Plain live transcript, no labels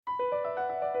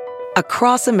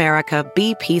Across America,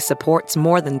 BP supports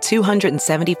more than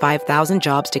 275,000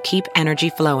 jobs to keep energy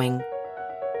flowing.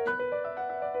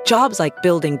 Jobs like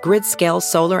building grid-scale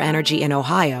solar energy in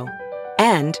Ohio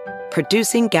and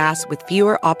producing gas with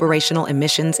fewer operational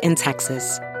emissions in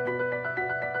Texas.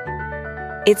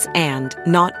 It's and,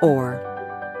 not or.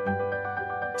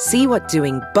 See what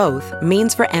doing both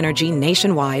means for energy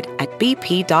nationwide at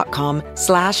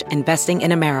bp.com/investing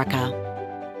in America.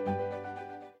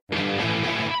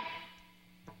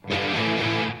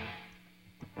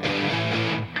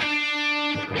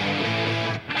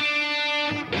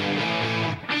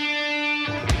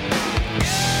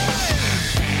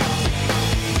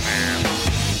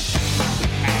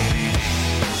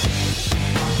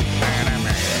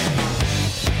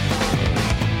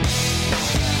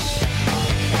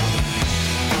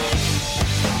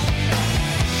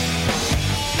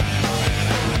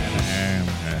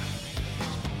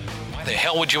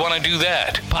 Would you want to do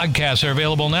that? Podcasts are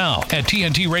available now at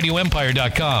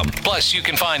TNTRadioEmpire.com. Plus, you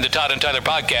can find the Todd and Tyler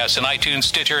podcasts on iTunes,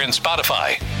 Stitcher, and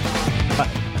Spotify.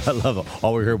 I love it.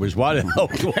 All we heard was, why the hell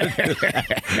would you want to do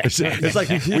that? It's like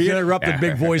we interrupted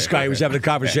big voice guy who was having a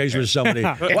conversation with somebody.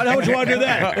 Why the hell would you want to do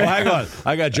that? Oh, hang on.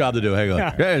 I got a job to do. Hang on.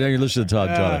 Yeah, you listen to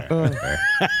Todd and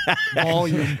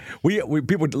Tyler. We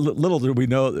people, little do we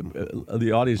know,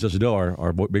 the audience doesn't know,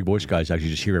 our big voice guys actually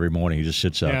just here every morning. He just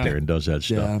sits out there and does that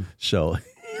stuff. Yeah. So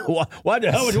why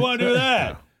the hell would you want to do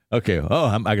that? Okay.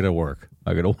 Oh, I got to work.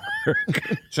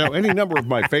 So any number of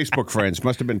my Facebook friends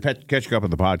must have been catching up on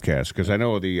the podcast, because I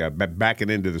know the backing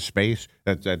into the space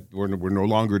that we're no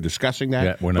longer discussing that.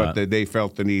 Yeah, we're not. But they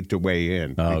felt the need to weigh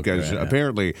in because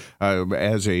apparently,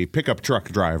 as a pickup truck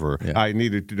driver, I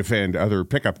needed to defend other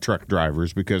pickup truck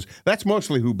drivers because that's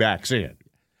mostly who backs in.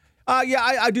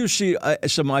 I do see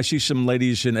some. I see some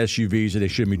ladies in SUVs that they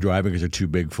shouldn't be driving because they're too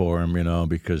big for them.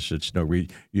 Because it's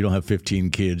you don't have 15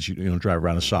 kids. You don't drive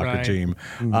around a soccer team.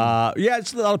 Mm-hmm.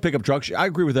 It's a lot of pickup trucks. I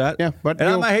agree with that. Yeah, but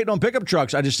I'm not hating on pickup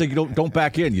trucks. I just think you don't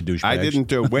back in, you douchebags. I didn't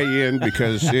weigh in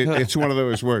because it's one of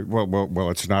those where well,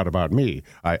 it's not about me.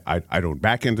 I don't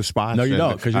back into spots. No, you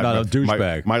don't, because you're not a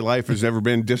douchebag. My life has never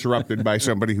been disrupted by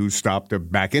somebody who's stopped to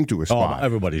back into a spot. Oh,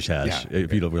 everybody's has.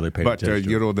 If you don't really pay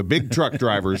attention. But the big truck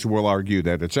drivers will argue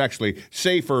that it's actually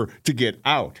safer to get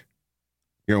out.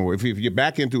 If you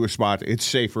back into a spot, it's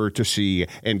safer to see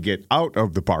and get out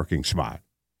of the parking spot.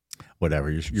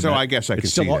 Whatever. I guess I can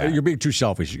see that. You're being too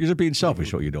selfish. You're being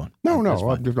selfish. What you're doing? No.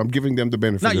 I'm giving them the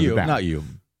benefit of the doubt. Not you.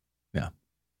 Yeah.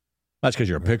 That's because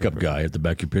you're a pickup guy. You have to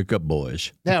back your pickup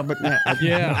boys. Yeah, but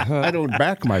I don't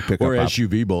back my pickup. Or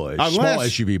SUV boys. Small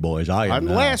SUV boys.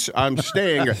 Unless I'm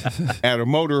staying at a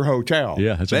motor hotel.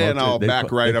 Yeah, then I'll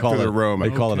back right up to the room.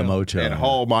 They call it a motel. And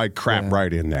haul my crap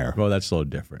right in there. Well, that's a little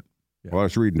different. Yeah. Well, I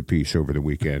was reading a piece over the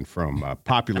weekend from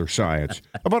Popular Science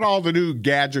about all the new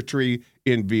gadgetry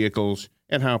in vehicles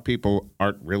and how people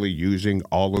aren't really using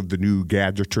all of the new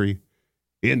gadgetry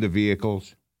in the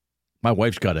vehicles. My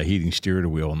wife's got a heating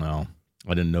steering wheel now.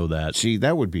 I didn't know that. See,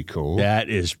 that would be cool. That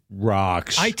is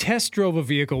rocks. I test drove a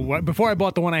vehicle. Before I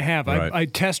bought the one I have, right. I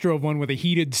test drove one with a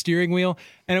heated steering wheel,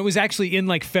 and it was actually in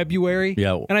February.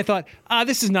 Yeah. And I thought,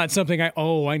 this is not something I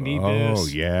need this. Oh,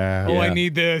 yeah. I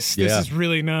need this. This is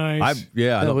really nice.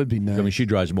 That would be nice. I mean, she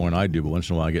drives more than I do, but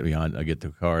once in a while I get the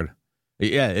card.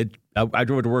 Yeah, I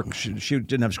drove it to work. She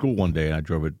didn't have school one day, and I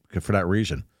drove it for that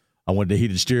reason. I wanted a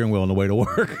heated steering wheel on the way to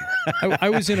work. I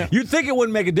was in a... You'd think it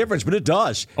wouldn't make a difference, but it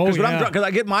does. Because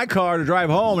I get my car to drive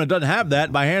home and it doesn't have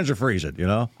that, my hands are freezing,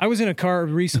 I was in a car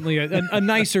recently, a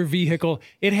nicer vehicle.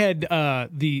 It had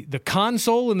the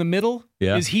console in the middle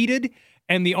is heated,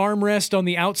 and the armrest on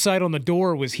the outside on the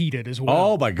door was heated as well.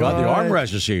 Oh, my God. The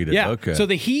armrest is heated. Yeah. Okay. So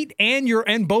the heat and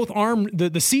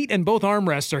the seat and both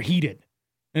armrests are heated.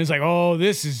 And it's like,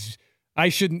 this is... I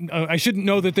shouldn't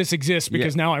know that this exists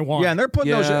because now I want. Yeah, and they're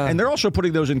putting those, and they're also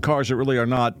putting those in cars that really are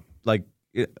not like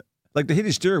the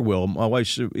heated steering wheel. My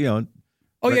wife's, Oh yeah,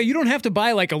 you don't have to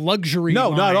buy like a luxury.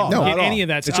 No, not at all. No, not any of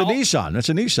that. It's a Nissan. It's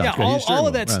a Nissan. Yeah, all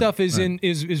of that stuff is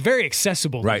is very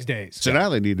accessible these days. So now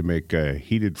they need to make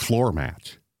heated floor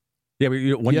mats. Yeah, but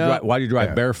why do you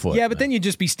drive barefoot? Yeah, but then you'd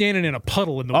just be standing in a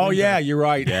puddle in the winter. Oh, yeah, you're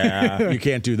right. Yeah, you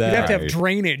can't do that. You'd have to have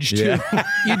drainage, too.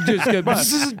 You'd just get,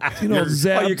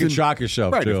 zapped. You can shock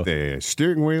yourself, too. If the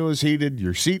steering wheel is heated,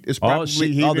 your seat is probably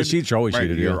heated. All the seats are always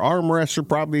heated, Your armrests are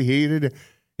probably heated.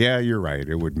 Yeah, you're right.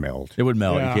 It would melt. It would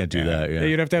melt. Yeah. You can't do that. Yeah.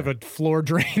 You'd have to have a floor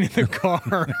drain in the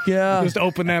car. Just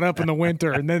open that up in the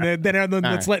winter. And then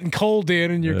it's letting cold in,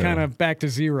 and you're kind of back to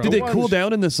zero. Did they cool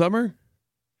down in the summer?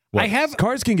 What?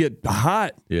 Cars can get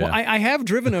hot. Yeah. Well, I have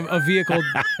driven a vehicle.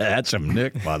 That's a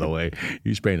Nick, by the way.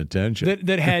 He's paying attention.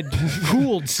 That had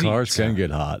cooled seats. Cars can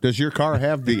get hot. Does your car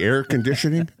have the air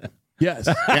conditioning? Yes.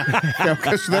 Yeah,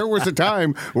 because there was a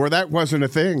time where that wasn't a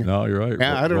thing. No, you're right.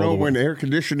 Yeah, I don't know when air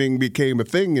conditioning became a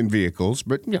thing in vehicles,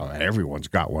 but everyone's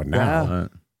got one now. Wow.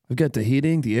 We've got the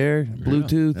heating, the air,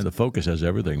 Bluetooth. And the Focus has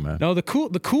everything, man. No, the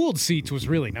cooled seats was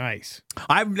really nice.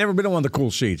 I've never been on one of the cool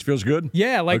seats. Feels good.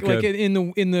 Yeah, like in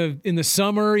the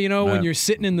summer, when you're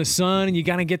sitting in the sun and you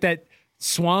gotta get that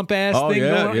swamp ass thing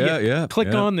going. Yeah.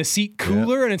 Click on the seat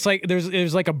cooler, and it's like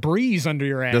there's like a breeze under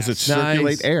your ass. Does it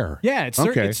circulate air? Yeah,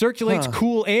 it circulates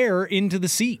cool air into the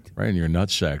seat. Right in your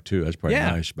nutsack too. That's pretty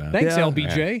nice, man. Thanks,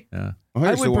 LBJ. Yeah. Well,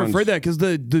 I would prefer that because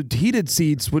the heated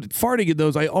seats, farting in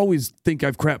those, I always think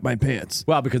I've crapped my pants.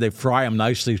 Well, because they fry them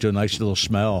nicely to a nice little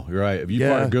smell. You're right. If you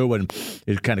fart a good one,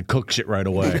 it kind of cooks it right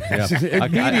away. Yeah.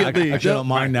 Immediately. I don't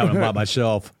mind now when I'm by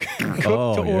myself. To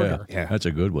order. Yeah. That's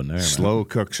a good one there. Slow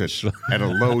cooks it at a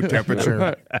low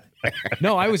temperature.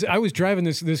 No, I was driving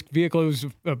this vehicle. It was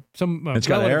It's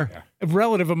got air? a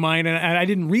relative of mine, and I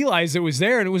didn't realize it was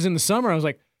there, and it was in the summer. I was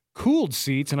like, cooled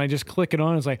seats, and I just click it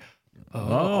on. It's like,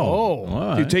 all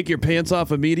right. Do you take your pants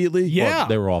off immediately? Yeah. Well,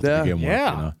 they were off to begin with.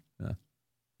 Yeah. Yeah. I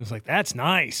was like, that's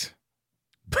nice.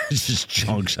 It's just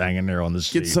chunks hanging there on the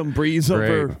seat. Get some breeze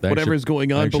over Thanks whatever's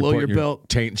going on thanks for below your putting belt.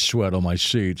 Taint and sweat on my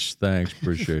seats. Thanks.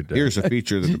 Appreciate that. Here's a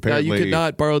feature that Now apparently you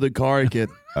cannot borrow the car again.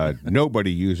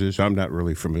 nobody uses. I'm not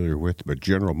really familiar with, but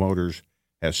General Motors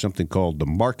has something called the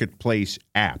Marketplace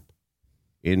app.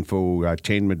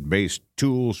 Infotainment-based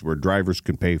tools where drivers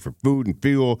can pay for food and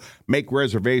fuel, make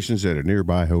reservations at a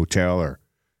nearby hotel, or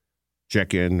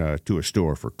check in to a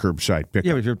store for curbside pickup.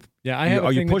 Yeah, but I have.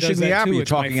 are you pushing the app or are you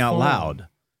It's my talking out phone. loud?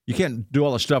 You can't do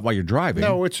all the stuff while you're driving.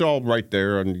 No, it's all right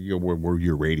there on where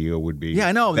your radio would be. Yeah,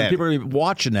 I know. That- People are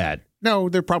watching that. No,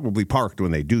 they're probably parked when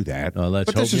they do that. Oh, let's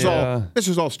but this hope is so. this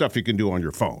is all stuff you can do on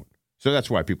your phone. So that's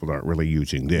why people aren't really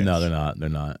using this. No, they're not. They're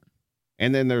not.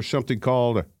 And then there's something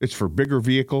called, it's for bigger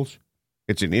vehicles.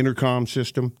 It's an intercom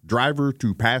system, driver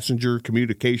to passenger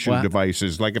communication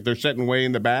devices. Like if they're sitting way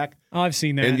in the back Oh, I've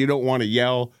seen that. and you don't want to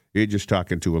yell, you're just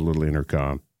talking to a little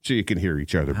intercom so you can hear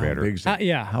each other better.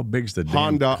 How big's the damn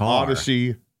Honda car?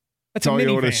 Odyssey, That's a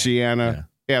Toyota minivan. Sienna.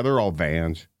 Yeah, they're all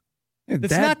vans.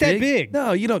 It's not that big.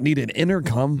 No, you don't need an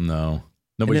intercom. No.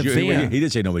 Nobody's In a using van. He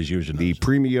did say nobody's using The those.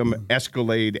 premium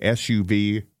Escalade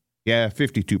SUV. Yeah,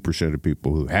 52% of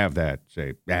people who have that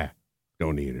say,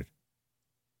 don't need it.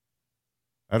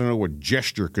 I don't know what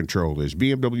gesture control is.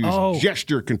 BMW's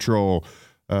gesture control,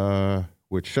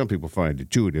 which some people find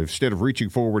intuitive. Instead of reaching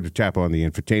forward to tap on the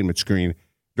infotainment screen,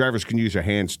 drivers can use their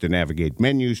hands to navigate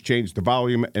menus, change the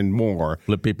volume, and more.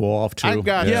 Flip people off, too. I've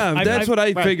got Yeah, that's what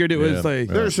I right. figured it was like.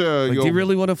 There's Like, do you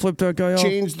really want to flip that guy off?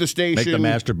 change the station. Make the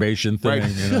masturbation thing.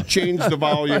 Right. You know? Change the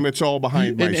volume. It's all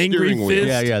behind my An angry steering wheel.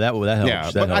 fist. Yeah, that helps. Yeah,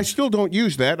 that but helps. I still don't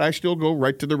use that. I still go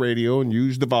right to the radio and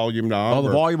use the volume knob. Oh,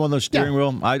 the volume on the steering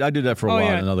wheel? I did that for a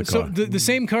while in another car. So the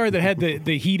same car that had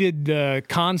the heated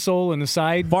console and the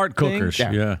side Fart thing, cookers,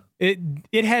 yeah.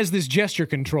 It has this gesture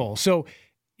control. So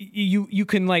you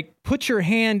can like put your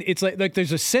hand. It's like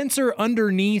there's a sensor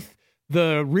underneath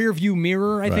the rear view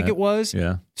mirror. I think it was.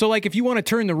 Yeah. So like if you want to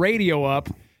turn the radio up,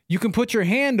 you can put your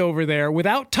hand over there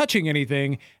without touching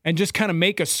anything and just kind of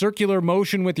make a circular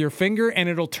motion with your finger, and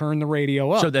it'll turn the radio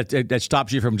up. So that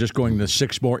stops you from just going the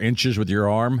 6 more inches with your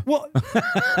arm? Well,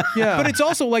 yeah, but it's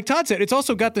also like Todd said, it's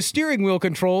also got the steering wheel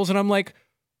controls, and I'm like,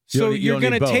 so you you're don't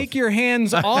going need to both. take your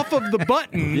hands off of the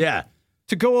button, Yeah.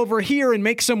 to go over here and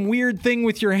make some weird thing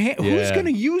with your hand. Who's Yeah. going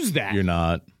to use that? You're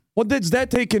not. Well, does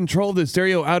that take control of the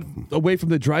stereo out away from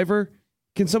the driver?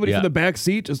 Can somebody from the back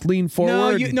seat just lean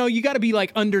forward? No, you got to be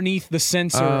like underneath the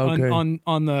sensor okay.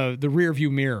 on the rear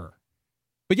view mirror.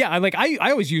 But yeah, I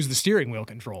always use the steering wheel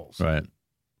controls. Right.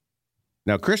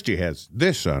 Now, Christy has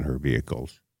this on her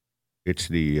vehicles. It's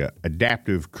the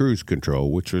adaptive cruise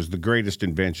control, which was the greatest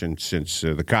invention since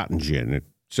the cotton gin.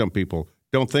 Some people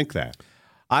don't think that.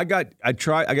 I got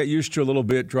used to a little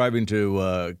bit driving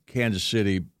to Kansas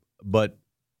City, but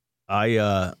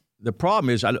the problem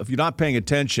is if you're not paying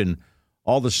attention,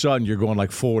 all of a sudden you're going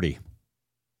like 40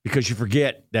 because you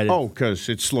forget that. Because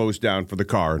it slows down for the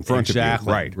car in front of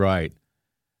you. Right.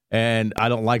 And I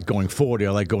don't like going 40.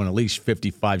 I like going at least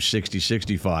 55, 60,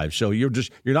 65. So you're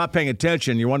not paying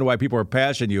attention. You wonder why people are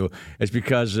passing you. It's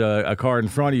because a car in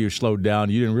front of you slowed down.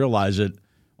 You didn't realize it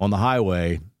on the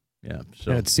highway. Yeah,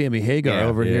 so That's Sammy Hagar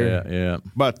over here. Yeah.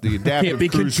 But the adaptive Can't be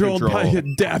cruise controlled by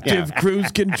control. adaptive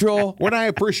cruise control. What I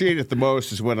appreciate it the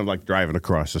most is when I'm like driving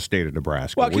across the state of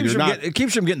Nebraska. Well, when it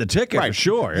keeps them getting the ticket for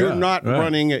sure. You're yeah. not Right.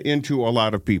 running into a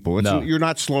lot of people. No. You're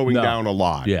not slowing No. down a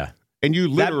lot. Yeah. And you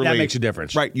literally that makes a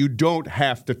difference. Right. You don't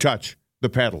have to touch the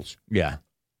pedals. Yeah.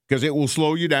 because it will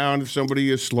slow you down if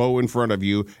somebody is slow in front of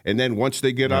you. And then once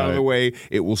they get out of the way,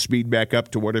 it will speed back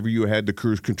up to whatever you had the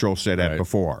cruise control set at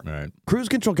before. Right. Cruise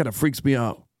control kind of freaks me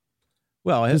out.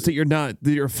 Well, just that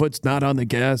your foot's not on the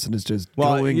gas and it's just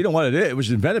going. You know what it is? It was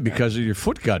invented because your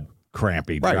foot got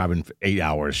crampy driving for 8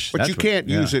 hours. But you can't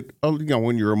use it,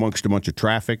 when you're amongst a bunch of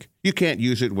traffic. You can't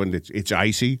use it when it's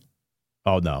icy.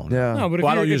 Oh, no. Yeah. No, but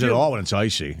I don't use it at all when it's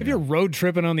icy. If you're road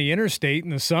tripping on the interstate in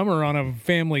the summer on a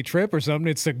family trip or something,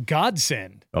 it's a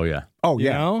godsend. Oh, yeah. Oh, You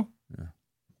yeah. know?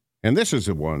 And this is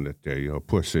the one that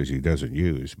Puss says he doesn't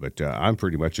use, but I'm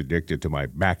pretty much addicted to my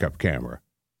backup camera.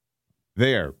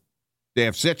 They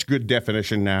have such good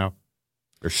definition now.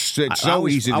 It's so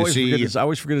easy to see. I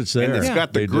always forget it's there. And it's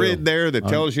got the grid there that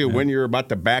tells you when you're about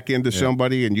to back into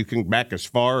somebody, and you can back as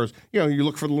far as, you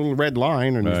look for the little red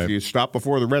line, and if you stop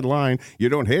before the red line, you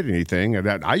don't hit anything.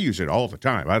 And I use it all the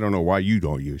time. I don't know why you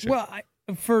don't use it. Well,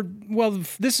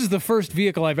 this is the first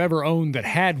vehicle I've ever owned that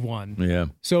had one. Yeah.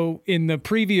 So in the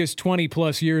previous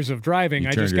 20-plus years of driving,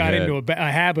 I just got into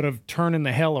a habit of turning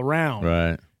the hell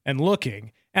around and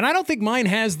looking. And I don't think mine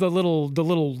has the little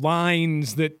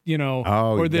lines that,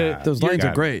 those lines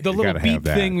are great. The little beep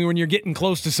thing when you're getting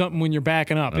close to something when you're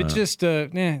backing up. It just,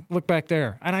 look back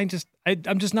there. And I'm just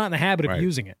not in the habit of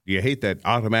using it. Do you hate that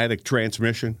automatic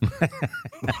transmission? I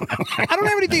don't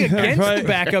have anything against the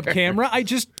backup camera.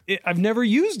 I've never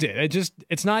used it.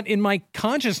 It's not in my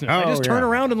consciousness. I just turn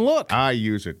around and look. I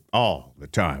use it all the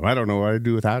time. I don't know what I'd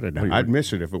do without it now. I'd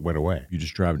miss it if it went away. You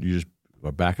just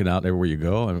backing out everywhere you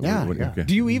go. Okay.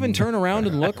 Do you even turn around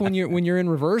and look when you're in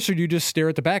reverse, or do you just stare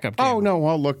at the backup camera? Oh no,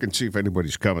 I'll look and see if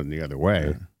anybody's coming the other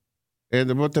way. And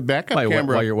the backup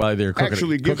camera while they're cooking,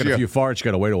 actually gives cooking you a few farts,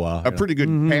 got to wait a while. A pretty good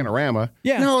panorama.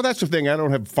 Yeah. No, that's the thing. I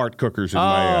don't have fart cookers in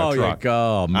my truck.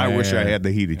 Oh, man. I wish I had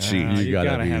the heated seats. You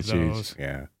gotta have heated those. seats.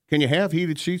 Yeah. Can you have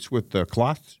heated seats with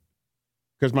cloths?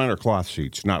 Because mine are cloth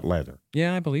seats, not leather.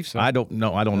 Yeah, I believe so. I don't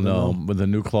know. With the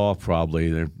new cloth,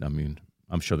 probably.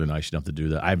 I'm sure they're nice enough to do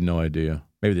that. I have no idea.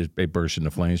 Maybe they burst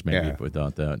into flames. Maybe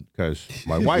without that. Because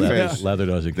my wife has leather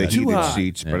doesn't the get heated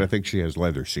seats, but I think she has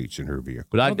leather seats in her vehicle.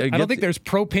 But I don't think there's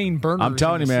propane burners. I'm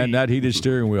telling you, man, seat. that heated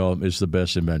steering wheel is the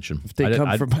best invention. If they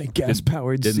come from my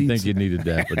gas-powered seats. Didn't think you needed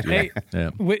that,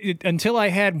 but Until I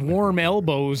had warm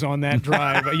elbows on that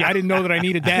drive, I didn't know that I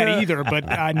needed that either. But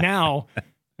now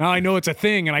I know it's a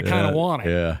thing, and I kind of want it.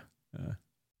 Yeah.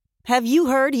 Have you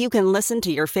heard you can listen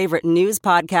to your favorite news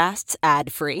podcasts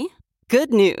ad-free?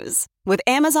 Good news. With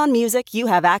Amazon Music, you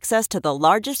have access to the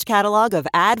largest catalog of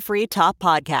ad-free top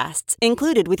podcasts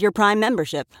included with your Prime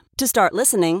membership. To start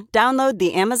listening, download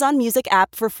the Amazon Music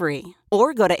app for free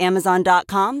or go to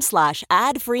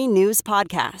amazon.com/ad-free news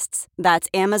podcasts. That's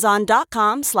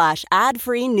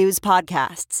amazon.com/ad-free news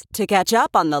podcasts to catch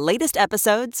up on the latest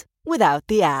episodes without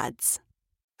the ads.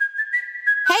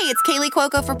 Hey, it's Kaylee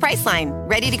Cuoco for Priceline.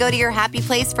 Ready to go to your happy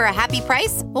place for a happy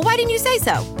price? Well, why didn't you say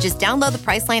so? Just download the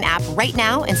Priceline app right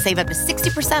now and save up to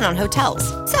 60% on hotels.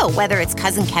 So whether it's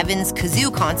Cousin Kevin's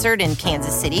Kazoo Concert in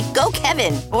Kansas City, go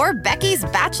Kevin, or Becky's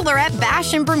Bachelorette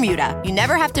Bash in Bermuda, you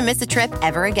never have to miss a trip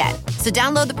ever again. So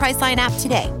download the Priceline app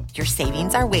today. Your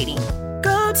savings are waiting.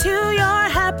 Go to your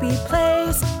happy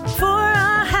place for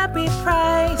a happy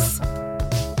price.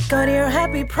 Go to your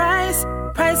happy price,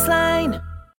 Priceline.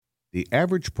 The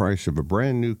average price of a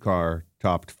brand new car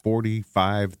topped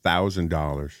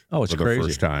 $45,000 for the crazy.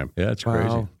 First time. Yeah, it's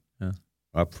crazy. Yeah.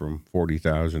 Up from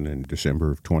 $40,000 in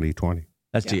December of 2020.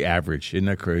 That's the average. Isn't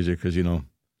that crazy? Because, you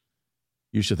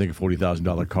used to think a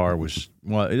 $40,000 car was,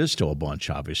 it is still a bunch,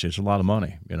 obviously. It's a lot of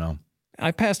money,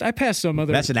 I passed some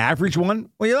other. That's an average one?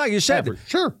 Well, like you said. Average.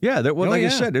 Sure. Yeah, you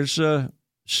said, there's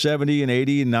 $70,000 and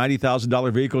 $80,000 and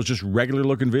 $90,000 vehicles, just regular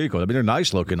looking vehicles. I mean, they're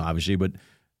nice looking, obviously, but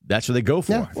that's what they go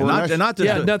for.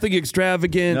 Yeah. Nothing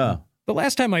extravagant. No. The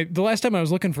last time I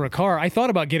was looking for a car, I thought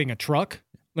about getting a truck,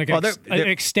 like an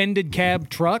extended cab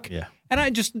truck. Yeah. And I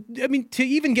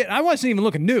wasn't even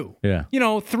looking new. Yeah.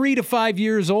 3 to 5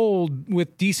 years old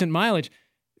with decent mileage.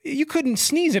 You couldn't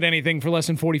sneeze at anything for less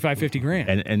than 45, 50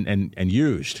 grand. And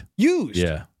used. Used.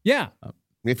 Yeah. Yeah.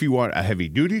 If you want a heavy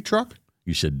duty truck,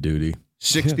 you said duty.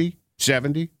 60,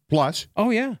 70 plus.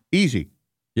 Oh yeah. Easy.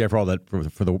 Yeah, for all that for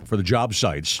the job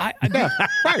sites. Right.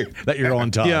 That you're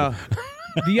on time. Yeah.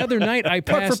 The other night I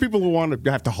passed. But for people who want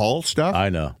to have to haul stuff. I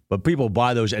know. But people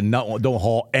buy those and don't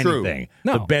haul anything.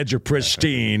 No. The beds are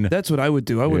pristine. That's what I would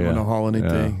do. I wouldn't want to haul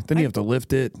anything. Yeah. Then you have to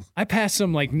lift it. I passed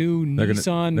some new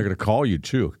Nissan. They're going to call you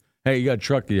too. Hey, you got a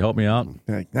truck? Can you help me out?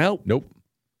 Like, nope.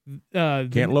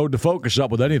 Can't load the Focus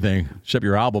up with anything except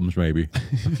your albums, maybe.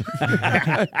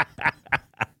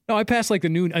 No, I passed a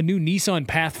new Nissan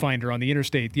Pathfinder on the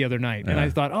interstate the other night, and I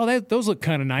thought, those look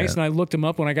kind of nice, and I looked them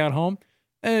up when I got home.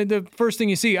 The first thing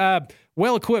you see,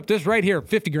 well equipped, this right here,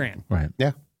 $50,000. Right.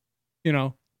 Yeah. You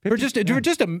know, for just a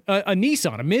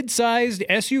Nissan, a mid-sized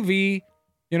SUV.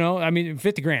 You know, I mean,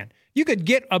 $50,000. You could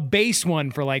get a base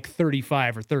one for like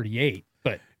 35 or 38.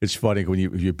 But it's funny when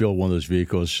you build one of those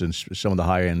vehicles and some of the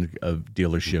high end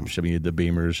dealerships. I mean, the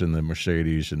Beamers and the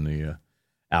Mercedes and the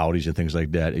Audis and things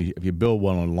like that. If you build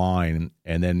one online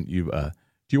and then you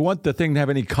do you want the thing to have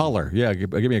any color? Yeah,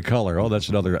 give me a color. Oh, that's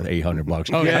another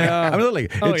 $800. Oh yeah, I mean, literally,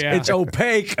 it's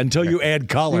opaque until you add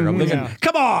color. I'm thinking,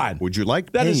 come on, would you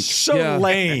like that? Paint? Is so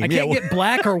lame. I can't get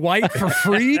black or white for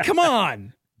free. Come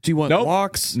on. Do you want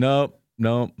locks? Nope.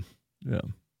 Yeah.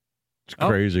 It's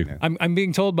crazy. I'm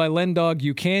being told by Len Dog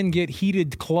you can get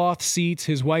heated cloth seats.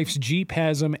 His wife's Jeep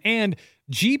has them, and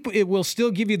Jeep it will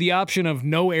still give you the option of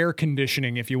no air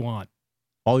conditioning if you want.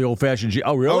 All the old-fashioned Jeep.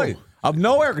 Oh, really? Of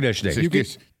no air conditioning.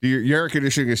 Your air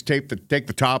conditioning is take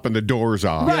the top and the doors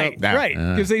off. Right.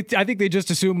 Because I think they just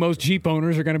assume most Jeep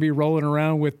owners are going to be rolling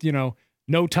around with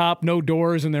no top, no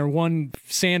doors, and their one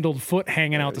sandaled foot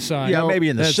hanging out the side. Yeah, maybe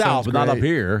in the South, but not up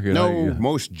here.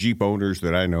 Most Jeep owners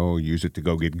that I know use it to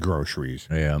go get groceries.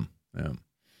 Yeah.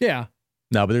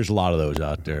 No, but there's a lot of those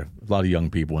out there. A lot of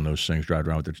young people in those things driving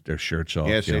around with their shirts off.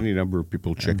 Yes, any number of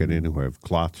people checking in who have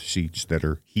cloth seats that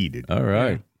are heated. All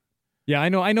right. Yeah, I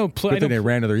know. Good thing they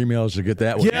ran to their emails to get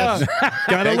that one. Yeah,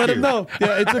 gotta let them know.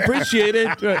 Yeah, it's appreciated.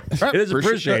 It is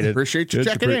appreciated. Appreciate you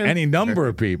checking in. Any number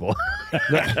of people.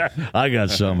 I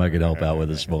got something I could help out with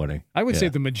this morning. I would say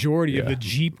the majority of the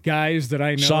Jeep guys that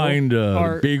I know signed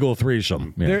Beagle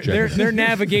threesome. Yeah, they're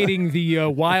navigating the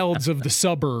wilds of the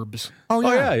suburbs. Oh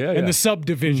yeah. And the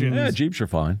subdivisions. Yeah, Jeeps are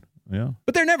fine. Yeah,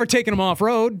 but they're never taking them off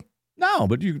road. No,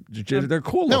 but they're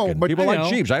cool looking. But people like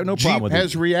Jeeps. I have no problem with it. Jeep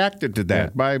has reacted to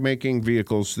that by making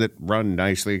vehicles that run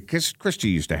nicely. Because Christy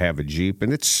used to have a Jeep,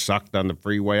 and it sucked on the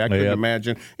freeway. I couldn't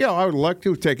imagine. I would like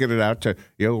to have taken it out to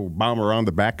bomb around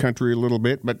the backcountry a little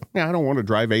bit, but I don't want to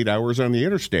drive 8 hours on the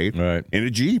interstate in a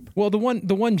Jeep. Well, the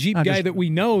one Jeep guy that we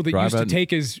know that used to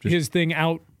take his thing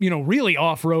out, really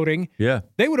off-roading. Yeah,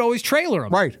 they would always trailer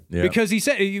him, right? Yeah. Because he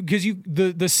said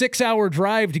the 6-hour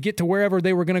drive to get to wherever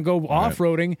they were going to go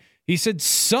off-roading. He said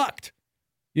sucked.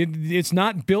 It's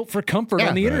not built for comfort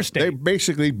on the interstate. They're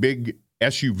basically big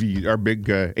SUVs or big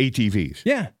ATVs.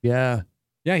 Yeah.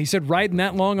 He said riding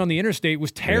that long on the interstate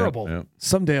was terrible. Yeah.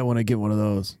 Someday I want to get one of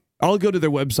those. I'll go to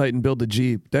their website and build a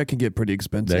Jeep. That can get pretty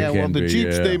expensive. The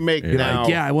Jeeps they make now.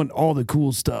 I want all the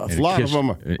cool stuff. A lot of them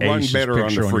run better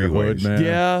on the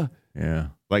freeways. Yeah.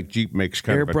 Like Jeep makes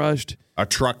kind airbrushed. of a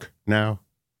truck now.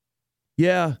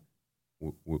 Yeah.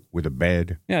 With a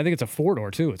bed. Yeah, I think it's a 4-door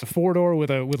too. It's a 4-door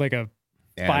with like a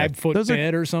 5-foot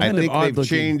bed or something. I think they've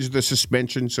changed the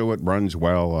suspension so it runs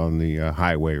well on the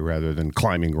highway rather than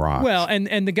climbing rocks. Well,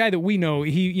 and the guy that we know,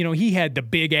 he had the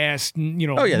big ass,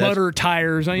 mutter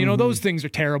tires. Those things are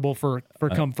terrible for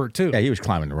comfort too. Yeah, he was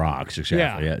climbing the rocks.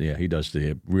 Exactly. Yeah. He does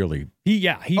the really.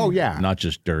 Not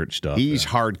just dirt stuff. He's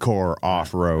hardcore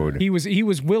off road. He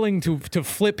was willing to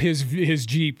flip his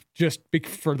Jeep just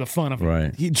for the fun of it.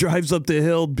 Right. He drives up the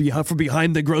hill from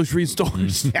behind the grocery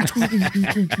stores.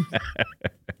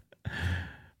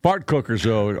 Fart cookers,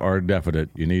 though, are definite.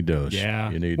 You need those. Yeah.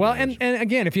 You need those. And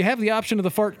again, if you have the option of the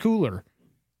fart cooler,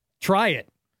 try it.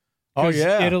 Oh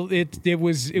yeah. It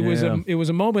was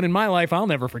a moment in my life I'll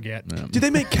never forget. Yeah. Do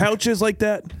they make couches like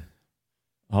that?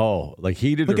 Oh, like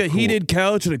heated, like a heated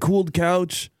couch and a cooled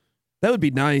couch. That would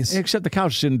be nice. Except the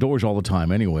couch is indoors all the time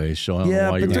anyway. So I don't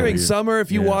know why but during summer,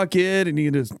 if you walk in and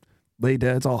you can just lay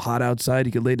down, it's all hot outside.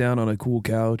 You could lay down on a cool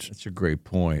couch. That's a great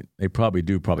point. They probably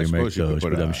make those,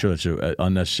 but I'm sure it's an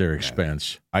unnecessary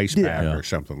expense. Ice pack or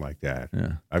something like that.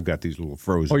 Yeah. I've got these little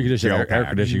frozen. Or you could just have air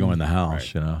conditioning going in the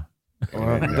house,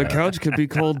 The couch could be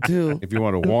cold too. If you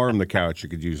want to warm the couch, you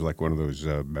could use like one of those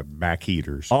back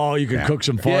heaters. Oh, you could cook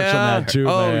some farts on that too.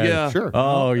 Oh man. yeah, sure.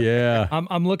 Oh yeah.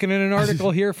 I'm looking at an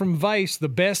article here from Vice: the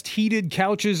best heated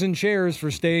couches and chairs for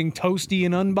staying toasty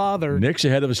and unbothered. Nick's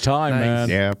ahead of his time, man.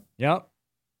 Yeah. Yep.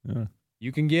 Yeah.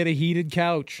 You can get a heated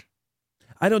couch.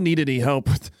 I don't need any help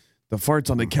with the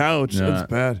farts on the couch. That's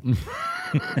bad.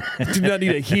 Do not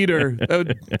need a heater.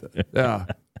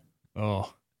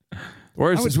 Oh.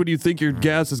 Worse is when you think your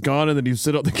gas is gone and then you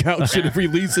sit on the couch and it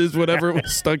releases whatever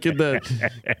was stuck in the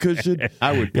cushion.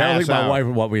 I would I pass think my out. wife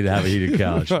would want me to have a heated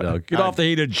couch. No, get off the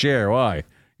heated chair. Why?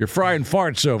 You're frying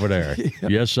farts over there.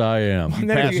 Yes, I am.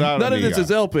 Pass out None of this is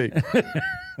helping.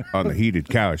 on the heated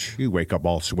couch. You wake up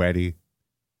all sweaty.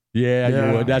 Yeah,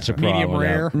 you would. That's a problem. Medium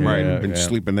rare. Right. Been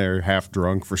sleeping there half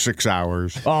drunk for 6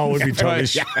 hours. Oh, it would be totally.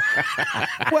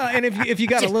 Well, and if you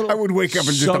got a little, I would wake up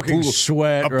and just a pool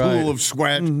of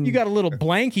sweat. You got a little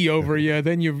blankie over you,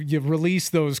 then you release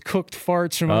those cooked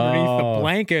farts from underneath the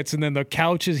blankets, and then the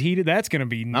couch is heated. That's going to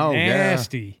be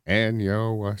nasty. Yeah.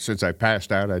 And since I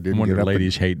passed out, I didn't Wonder get up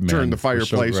ladies and hate men. turn the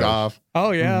fireplace off.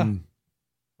 Oh yeah.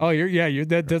 Oh,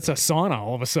 that's a sauna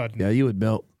all of a sudden. Yeah, you would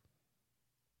melt.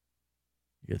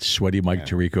 You get sweaty Mike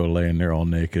Tirico laying there all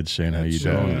naked saying, how you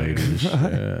doing, ladies?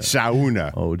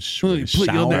 Sauna. Oh, it's sweet.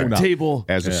 Put you on that table.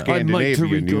 As a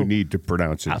Scandinavian, you need to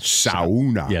pronounce it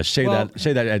sauna. Yeah, say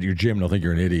that at your gym. They'll think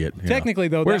you're an idiot. Technically,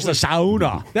 though, where's the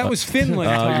sauna? That was Finland.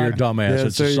 You're a dumbass. Yeah,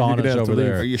 it's a sauna's over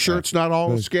there. Are you sure it's not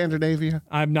all Scandinavia?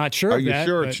 I'm not sure. Are you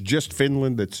sure it's just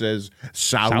Finland that says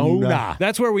sauna? Sauna.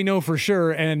 That's where we know for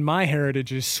sure. And my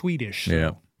heritage is Swedish.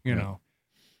 So,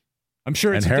 I'm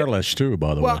sure it's hairless too.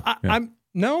 By the way. I'm.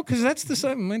 No, because that's the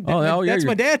side. That's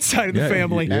my dad's side of the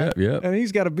family. Yeah. And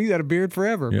he's got a beard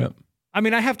forever. Yeah. I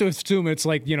mean, I have to assume it's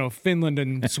like Finland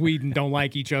and Sweden don't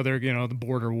like each other. The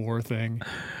border war thing.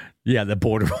 Yeah, the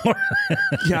border war.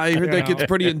 Yeah, I heard that gets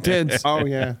pretty intense. Oh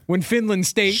yeah. When Finland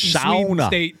State and Sweden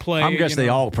State play, I guess they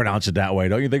all pronounce it that way.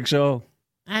 Don't you think so?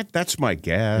 That's my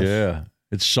guess. Yeah,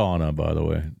 it's sauna, by the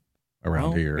way,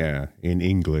 around here. Yeah, in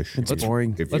English. It's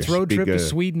boring. Let's road trip to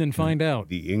Sweden and find out.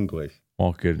 The English.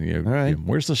 Walk in. All right.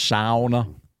 Where's the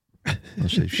sauna? I'll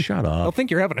say, shut up. They'll think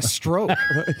you're having a stroke.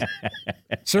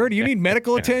 Sir, do you need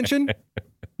medical attention?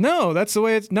 No, that's the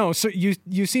way it's. No, sir,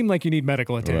 you seem like you need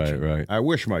medical attention. Right. I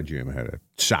wish my gym had a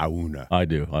sauna. I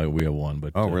do. We have one,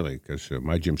 but really? Because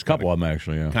my gym's a couple of them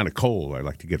actually. Yeah. Kind of cold. I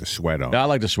like to get a sweat on. Yeah, I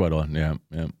like to sweat on. Yeah.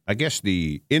 I guess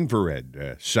the infrared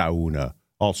sauna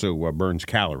also burns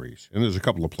calories, and there's a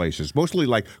couple of places, mostly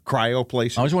like cryo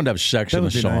places. I always wanted to have sex in a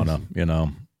sauna. Nice.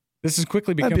 This is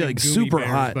quickly becoming like super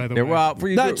hot. By the way. Well,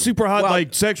 not super hot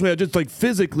like sexually, just like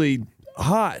physically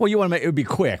hot. Well, you want to make it would be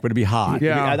quick, but it'd be hot.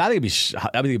 Yeah, I think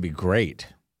it'd be great.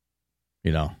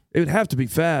 It would have to be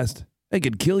fast. They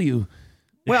could kill you.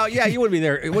 Well, yeah, you wouldn't be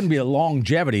there. It wouldn't be a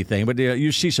longevity thing, but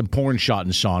you see some porn shot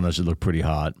in saunas that look pretty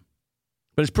hot.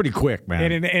 But it's pretty quick,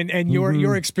 man. And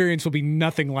your experience will be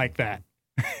nothing like that.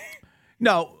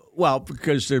 No. Well,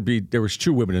 because there was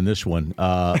 2 women in this one,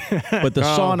 but the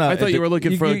sauna. I thought you were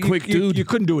looking for a quick dude. You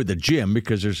couldn't do it at the gym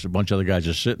because there's a bunch of other guys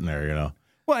just sitting there,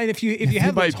 Well, and if you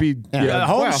have might be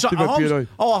home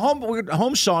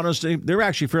saunas, they're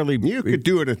actually fairly. You could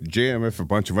do it at the gym if a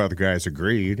bunch of other guys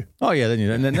agreed. Oh yeah,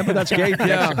 but that's gay.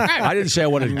 I didn't say I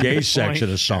wanted gay sex in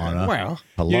a sauna. Well,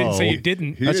 hello. You didn't say you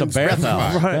didn't. That's a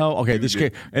bathhouse. Right. No, okay.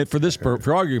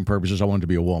 For arguing purposes, I wanted to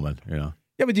be a woman.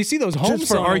 Yeah, but you see those home just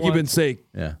for sauna argument's sake.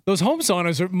 Yeah, those home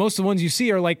saunas most of the ones you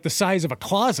see are like the size of a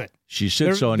closet. She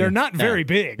sits on you. They're not very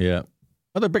big. Yeah,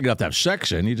 well, they're big enough to have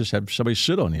sex in. You just have somebody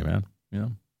sit on you, man.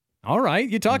 All right,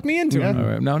 you talked me into it. All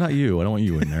right. No, not you. I don't want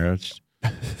you in there. It's,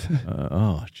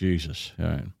 oh, Jesus. All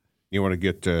right. You want to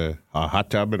get a hot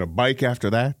tub and a bike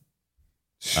after that?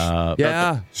 Start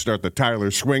the Tyler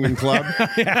Swinging Club.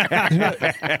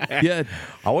 Yeah.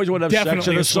 I always want to have sex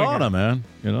in a sauna, man.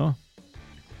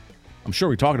 I'm sure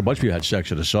we talked a bunch of people had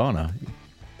sex at a sauna.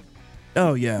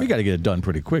 Oh yeah, you got to get it done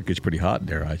pretty quick. It's pretty hot in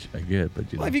there. I get, but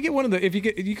if you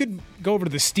get you could go over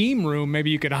to the steam room. Maybe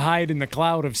you could hide in the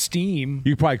cloud of steam.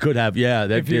 You probably could have,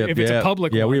 if it's a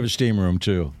public. Yeah, we have a steam room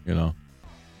too. I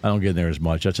don't get in there as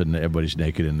much. Everybody's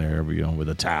naked in there, with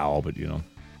a towel, but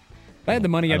If I had the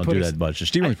money, I'd put that much. The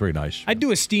steam room's pretty nice. I'd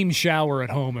do a steam shower at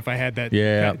home if I had that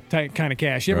kind of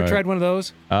cash. You ever tried one of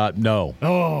those? No.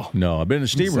 Oh. No, I've been in the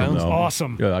steam room, though. Sounds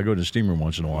awesome. Yeah, I go to the steam room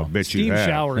once in a while. Steam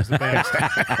shower is the best.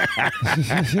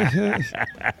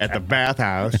 At the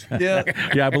bathhouse. Yeah,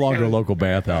 I belong to a local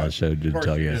bathhouse, so I didn't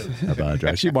tell you about it.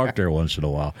 I see Mark there once in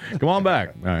a while. Come on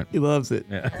back. All right. He loves it.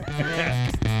 Yeah.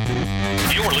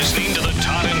 You're listening to the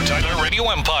Todd and Tyler Radio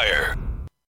Empire.